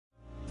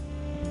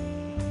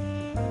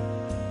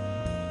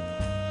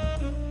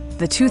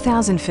the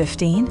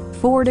 2015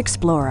 Ford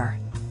Explorer.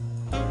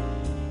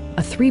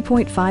 A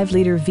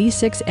 3.5-liter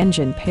V6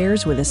 engine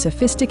pairs with a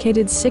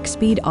sophisticated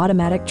 6-speed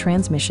automatic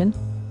transmission,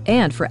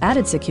 and for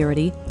added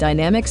security,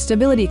 dynamic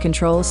stability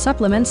control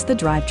supplements the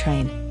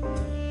drivetrain.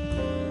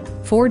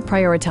 Ford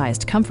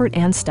prioritized comfort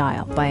and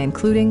style by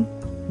including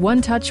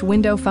one-touch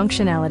window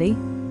functionality,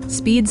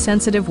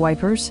 speed-sensitive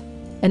wipers,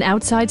 an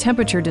outside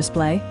temperature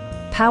display,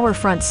 power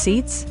front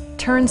seats,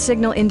 turn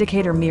signal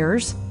indicator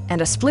mirrors,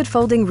 and a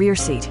split-folding rear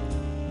seat.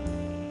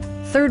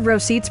 Third-row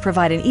seats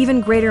provide an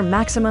even greater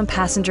maximum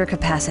passenger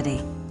capacity.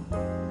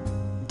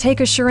 Take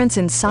assurance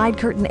in side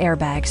curtain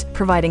airbags,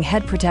 providing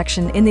head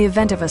protection in the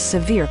event of a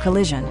severe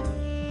collision.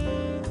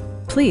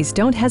 Please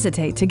don't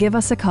hesitate to give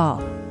us a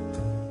call.